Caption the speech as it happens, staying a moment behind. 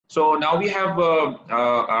So now we have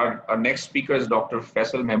our next speaker is Dr.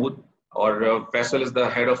 Faisal Mehmood, or Faisal is the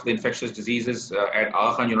head of the infectious diseases at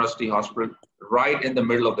AKUH University Hospital, right in the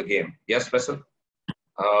middle of the game. Yes, Faisal?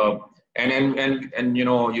 Uh, and you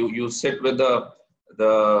know, you sit with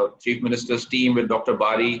the Chief Minister's team with Dr.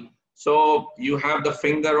 Bari. So you have the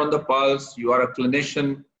finger on the pulse, you are a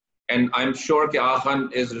clinician, and I'm sure that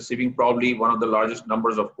AKUH is receiving probably one of the largest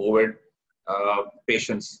numbers of COVID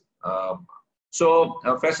patients. So,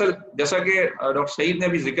 Faisal, जैसा कि Dr. Saeed ने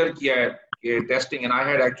भी जिक्र किया है कि testing, and I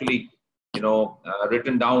had actually, you know,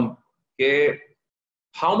 written down कि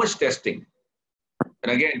how much testing,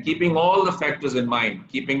 and again, keeping all the factors in mind,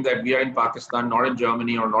 keeping that we are in Pakistan, not in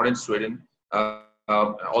Germany or not in Sweden,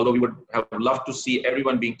 although we would have loved to see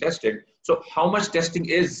everyone being tested. So, how much testing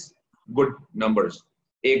is good numbers?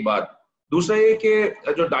 एक बात. दूसरा ये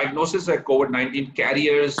कि जो diagnosis है COVID-19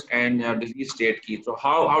 carriers and disease state की, so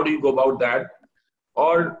how do you go about that?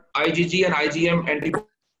 Or IgG and IgM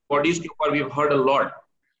antibodies के ऊपर we've heard a lot.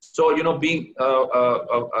 So you know, being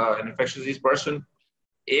an infectious disease person,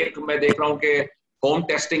 एक मैं देख रहा हूँ कि home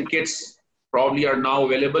testing kits probably are now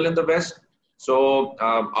available in the West. So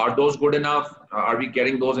are those good enough? Are we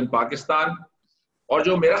getting those in Pakistan? और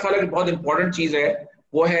जो मेरा ख्याल है कि बहुत important चीज़ है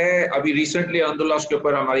वो है अभी recently अलहमदुलिल्लाह उसके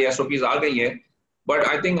ऊपर हमारी SOPs आ गई हैं. But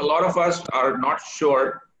I think a lot of us are not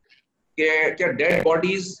sure कि क्या dead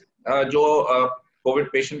bodies जो कोविड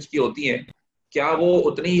पेशेंट्स की होती हैं क्या वो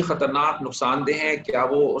उतनी ही खतरनाक नुकसानदेह हैं क्या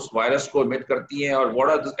वो उस वायरस को इमिट करती हैं और what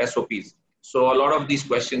are the SOPs? So a lot of these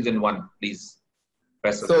questions in one, please.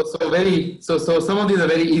 So some of these are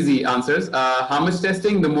very easy answers. How much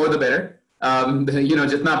testing, the more the better. You know,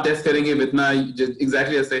 जितना आप test करेंगे उतना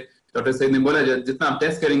exactly जैसे doctor Saeed ने बोला जितना आप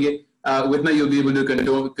test करेंगे उतना you'll be able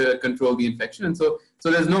to control the infection. And so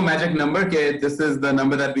there's no magic number. Okay, this is the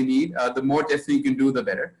number that we need. The more testing you can do, the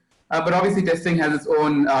better. But obviously, testing has its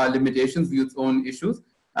own limitations, its own issues,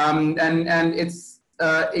 and it's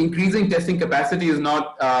increasing testing capacity is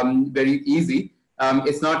not very easy.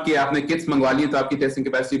 It's not कि आपने kits मंगवा लिए तो आपकी testing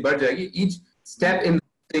capacity बढ़ जाएगी. Each step in the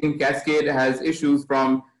testing cascade has issues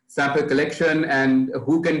from sample collection and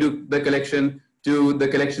who can do the collection to the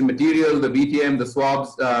collection material, the BTM, the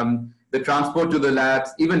swabs, the transport to the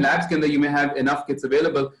labs. Even labs you may have enough kits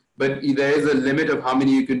available, but there is a limit of how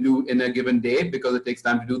many you can do in a given day because it takes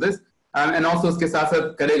time to do this. And also, uske saath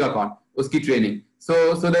saath karega kaun, uski training.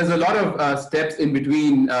 So there's a lot of steps in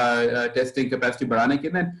between testing capacity बढ़ाने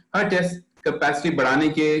के. Then her test capacity बढ़ाने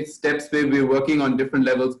के steps पे we're working on different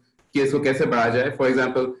levels कि इसको कैसे बढ़ाया जाए. For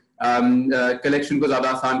example, collection को ज़्यादा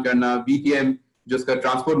आसान करना, BTM जो उसका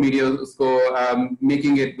transport media उसको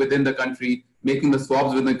making it within the country, making the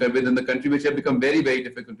swabs within the country, which have become very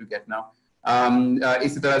difficult to get now.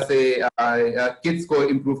 इसी तरह से kits को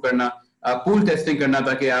improve करना, pool testing करना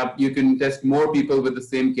ताकि आप you can test more people with the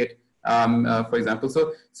same kit, for example.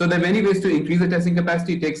 So there are many ways to increase the testing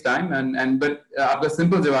capacity. It takes time, but आपका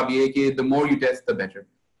simple जवाब ये है कि the more you test, the better.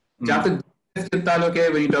 जहाँ तक test के ताल्लुक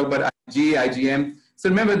है, when you talk about IgG, IgM, so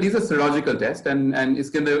remember these are serological tests, and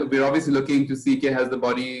इसके अंदर we're obviously looking to see has the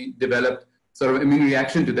body developed sort of immune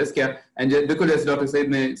reaction to this क्या, and because as Dr. Said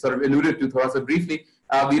ne sort of alluded to थोड़ा सा briefly,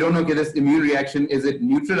 we don't know this immune reaction, is it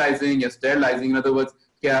neutralizing or sterilizing? In other words,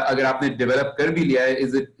 क्या अगर आपने develop कर भी लिया है,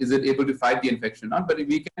 is it able to fight the infection? Not, but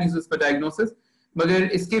we can use this for diagnosis. मगर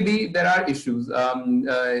इसके भी there are issues.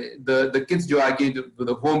 The kits जो आगे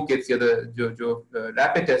the home kits या जो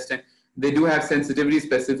rapid testing, they do have sensitivity,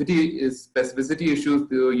 specificity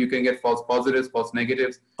issues. You can get false positives, false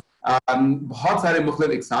negatives. बहुत सारे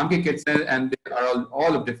मुख्तलिफ एग्जाम के kits हैं, and they are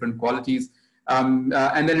all of different qualities. And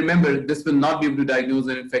then remember, this will not be able to diagnose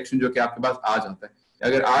an infection जो कि आपके पास आ जाता है.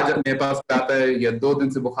 अगर आज मेरे पास आता है या 2 दिन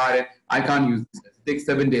से बुखार है, I can't use this. It takes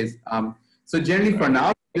 7 days. So generally for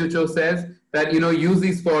now, WHO says that use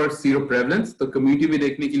these for seroprevalence, the community में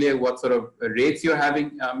देखने के लिए what sort of rates you're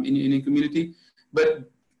having in a community,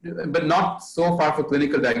 but not so far for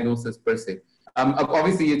clinical diagnosis per se.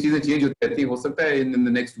 Obviously ये चीजें change होती रहती हैं, हो सकता है in the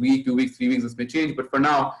next week, 2 weeks, 3 weeks this may change, but for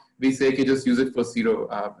now we say कि just use it for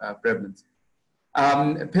seroprevalence.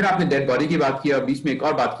 फिर आपने डेड बॉडी की बात की, बीच में एक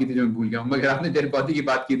और बात की थी जो मैं भूल गया हूं, मगर आपने डेड बॉडी की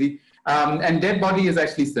बात की थी. And dead body is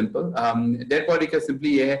actually simple. Dead body का सिंपली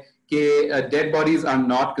ये है कि dead bodies are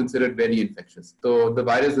not considered very infectious. तो the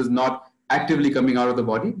virus is not actively coming out of the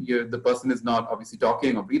body. The person is not obviously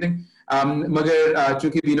talking or breathing. मगर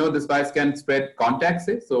चूंकि we know this virus can spread contact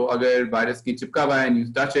से, so अगर virus की चिपका हुआ है and you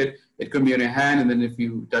touch it, it could be on your hand, and then if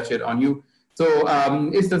you touch it on you. So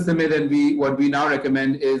इस तरह में then what we now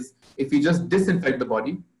recommend is if you just disinfect the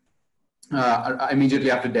body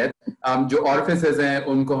immediately after death, जो orifices हैं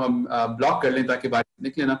उनको हम block कर लें ताकि virus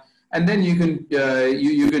निकले ना. and then you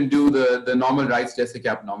can do the normal rites जैसे कि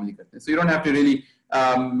आप normally करते हैं. So you don't have to really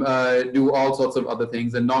do all sorts of other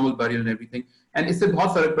things and normal burial and everything. And इससे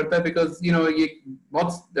बहुत फर्क पड़ता है because ये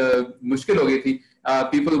बहुत मुश्किल हो गई थी.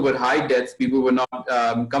 People would hide deaths, people would not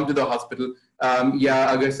come to the hospital. या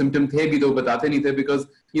अगर symptom थे भी तो बताते नहीं थे because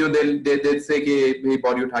they'd say कि भाई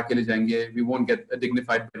body उठा के ले जाएंगे, we won't get a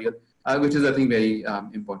dignified burial, which is I think very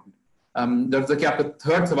important. Dr. Zaki, आपका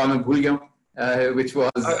third सवाल मैं भूल गया हूँ. Which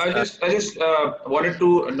was I just wanted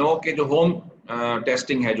to know कि जो home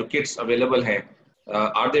testing है, जो kits available है,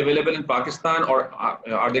 are they available in Pakistan or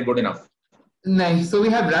are they good enough? No, so we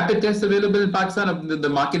have rapid tests available in Pakistan. The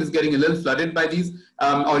market is getting a little flooded by these.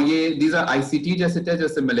 और these are ICT जैसे test,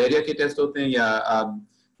 जैसे malaria के test होते हैं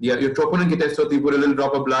या troponin के test होती है. Put a little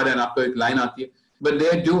drop of blood and आपको एक line आती है. But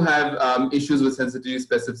they do have issues with sensitivity,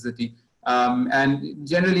 specificity, and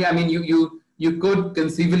generally, I mean, you could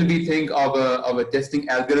conceivably think of a testing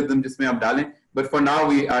algorithm जिसमें आप डालें. But for now,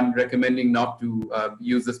 we are recommending not to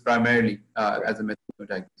use this primarily as a method of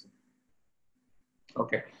diagnosis.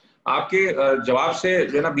 Okay. आपके जवाब से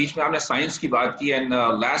जो है ना बीच में आपने साइंस की बात की, and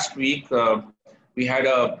last week we had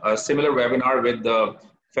a similar webinar with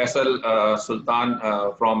Faisal Sultan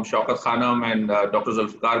from Shaukat Khanam and Dr.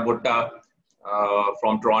 Zulfikar Bhutta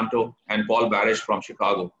from Toronto and Paul Barish from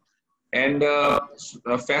Chicago. And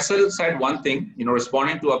Faisal said one thing,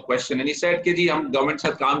 responding to a question, and he said कि जी हम government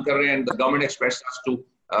साथ काम कर रहे हैं, and the government expects us to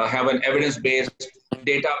have an evidence-based,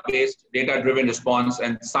 data-based, data-driven response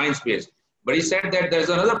and science-based. But he said that there's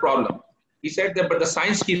another problem. He said that but the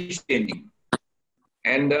science keeps changing.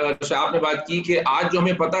 And जैसे आपने बात की कि आज जो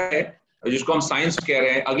हमें पता है, जिसको हम साइंस कह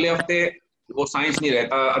रहे हैं, अगले हफ्ते वो साइंस नहीं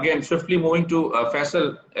रहता. Again, swiftly moving to Faisal.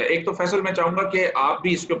 एक तो Faisal मैं चाहूँगा कि आप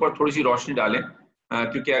भी इसके ऊपर थोड़ी सी रोशनी डालें,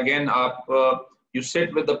 क्योंकि again आप you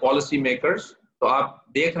sit with the policy makers, तो आप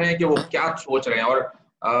देख रहे हैं कि वो क्या सोच रहे हैं. और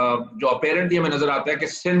जो apparently हमें नजर आता है कि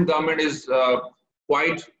Sindh government is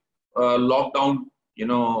quite lockdown,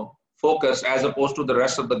 focus as opposed to the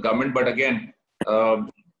rest of the government. But again,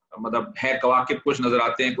 मतलब है कवाकिब कुछ नजर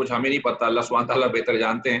आते हैं, कुछ हमें नहीं पता, अल्लाह सुब्हान तआला बेहतर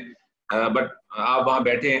जानते हैं. बट आप वहाँ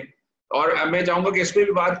बैठे हैं और मैं चाहूँगा कि इस पे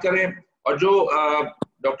भी बात करें. और जो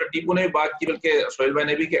डॉक्टर टीपू ने भी बात की, बल्कि सोहेल भाई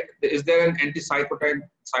ने भी, is there an anti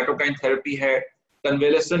cytokine therapy है,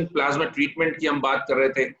 कन्वेलेसेंट प्लाज्मा ट्रीटमेंट की हम बात कर रहे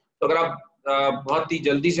थे. तो अगर आप बहुत ही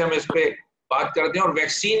जल्दी से हम इस पे बात करते हैं और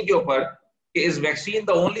वैक्सीन के ऊपर, कि is vaccine the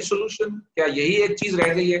only solution, क्या यही एक चीज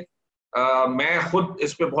रह गई है? मैं खुद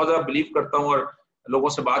इस पे बहुत ज्यादा बिलीव करता हूँ और लोगों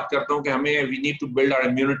से बात करता हूँ कि हमें we need to build our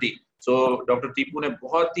immunity. So doctor Tipu ने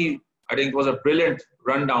बहुत ही, I think was a brilliant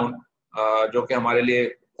run down, जो कि हमारे लिए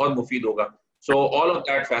बहुत मुफीद होगा. So all of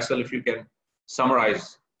that, Faisal, if you can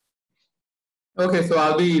summarise. Okay, so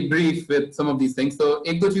I'll be brief with some of these things. So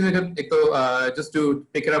एक दो चीजें, just to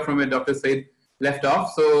pick it up from where Dr. Said left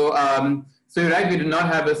off. So so you're right, we do not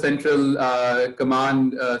have a central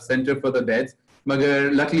command center for the beds. But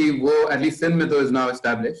luckily, at least Sindh mein is now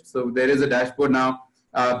established. So there is a dashboard now.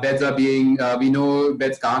 Beds are being, we know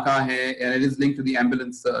beds kahan hai, and it is linked to the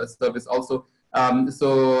ambulance service also.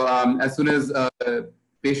 So as soon as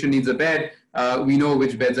patient needs a bed, we know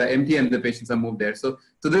which beds are empty and the patients are moved there. So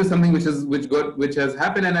there is something which has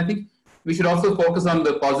happened, and I think we should also focus on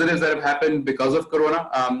the positives that have happened because of Corona.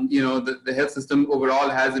 The health system overall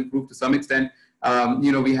has improved to some extent.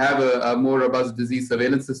 We have a more robust disease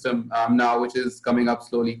surveillance system now, which is coming up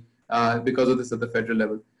slowly because of this at the federal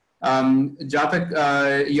level. Jatak,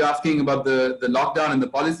 you're asking about the lockdown and the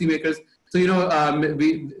policymakers. So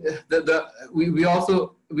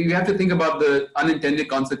we have to think about the unintended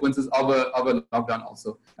consequences of a lockdown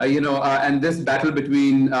also. And this battle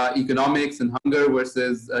between economics and hunger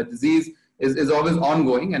versus disease is always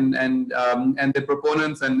ongoing, and the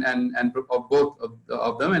proponents and of both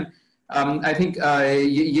of them. And I think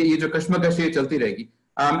ये जो कश्मकश चलती रहेगी.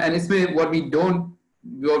 And इसमें what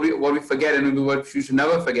we forget, and what we should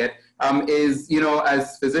never forget, is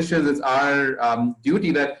as physicians, it's our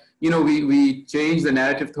duty that we change the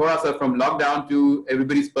narrative thoda sa from lockdown to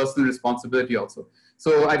everybody's personal responsibility also.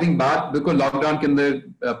 So I think बात बिल्कुल lockdown के अंदर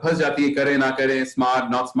फंस जाती है, करे ना करे, smart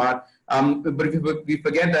not smart. But we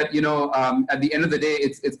forget that at the end of the day,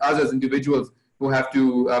 it's us as individuals who have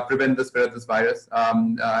to prevent the spread of this virus.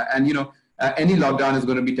 And any lockdown is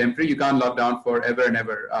going to be temporary. You can't lock down forever and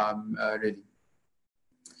ever, really.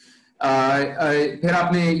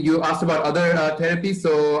 You asked about other therapies.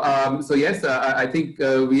 So yes, I think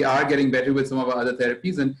we are getting better with some of our other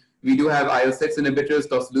therapies, and we do have IL-6 inhibitors,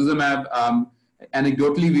 tocilizumab.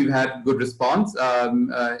 Anecdotally, we've had good response,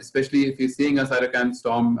 especially if you're seeing a cytokine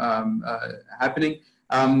storm happening.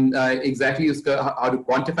 Exactly how to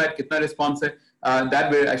quantify it, kitna response hai.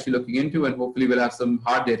 that we're actually looking into, and hopefully we'll have some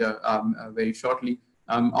hard data very shortly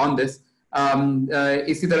on this.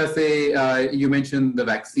 Isi tarah se, you mentioned the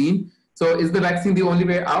vaccine. So is the vaccine the only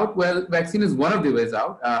way out? Well, vaccine is one of the ways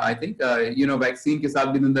out. I think, vaccine ke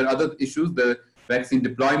saath bhi there are other issues, the vaccine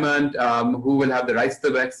deployment, who will have the rights to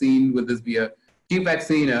the vaccine? Will this be a cheap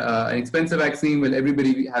vaccine, an expensive vaccine? Will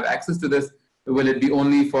everybody have access to this? Will it be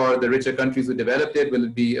only for the richer countries who developed it? Will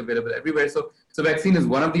it be available everywhere? So vaccine is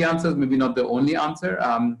one of the answers, maybe not the only answer.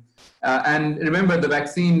 And remember, the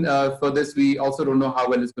vaccine for this, we also don't know how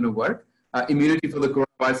well it's going to work. Immunity for the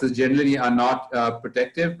coronaviruses generally are not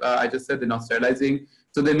protective. I just said they're not sterilizing.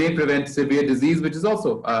 So they may prevent severe disease, which is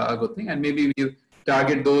also a good thing. And maybe we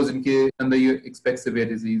target those in case and you expect severe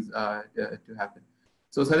disease to happen.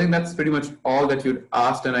 So I think that's pretty much all that you'd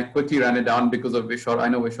asked. And I quickly ran it down because of I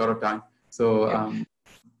know we're short of time. So, and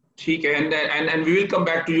we will come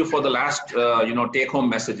back to you for the last, take-home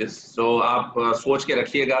messages. So, आप सोच के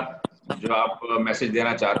रखिएगा जो आप message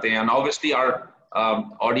देना चाहते हैं. And obviously, our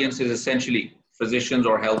audience is essentially physicians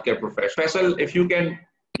or healthcare professionals. Faisal, if you can,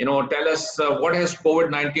 tell us what has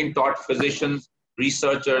COVID-19 taught physicians,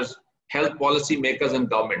 researchers, health policy makers, and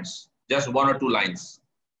governments? Just one or two lines.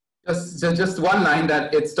 Just one line,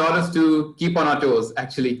 that it's taught us to keep on our toes.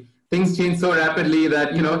 Actually, things change so rapidly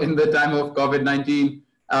that, in the time of COVID-19,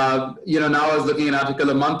 now I was looking at an article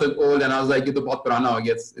a month old and I was like, "Ye to bahut purana ho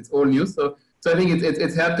gaya." It's old news. So I think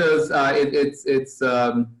it's helped us. It's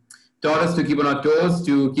taught us to keep on our toes,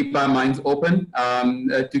 to keep our minds open,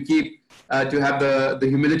 to have the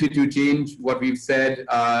humility to change what we've said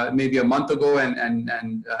maybe a month ago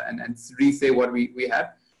and re-say what we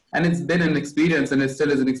have. And it's been an experience, and it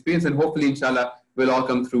still is an experience. And hopefully, inshallah, we'll all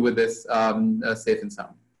come through with this safe and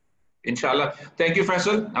sound. Inshallah. Thank you,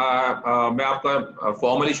 Faisal. मैं आपका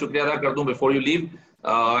formally शुक्रिया अदा कर दूं before you leave.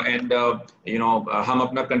 And हम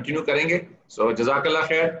अपना continue करेंगे. So jazakallah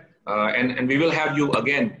khair. And we will have you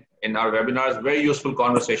again in our webinars. Very useful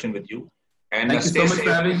conversation with you. And thank you so much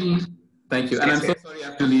for having me. Thank you. And I'm so sorry I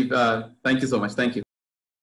have to leave. Thank you so much. Thank you.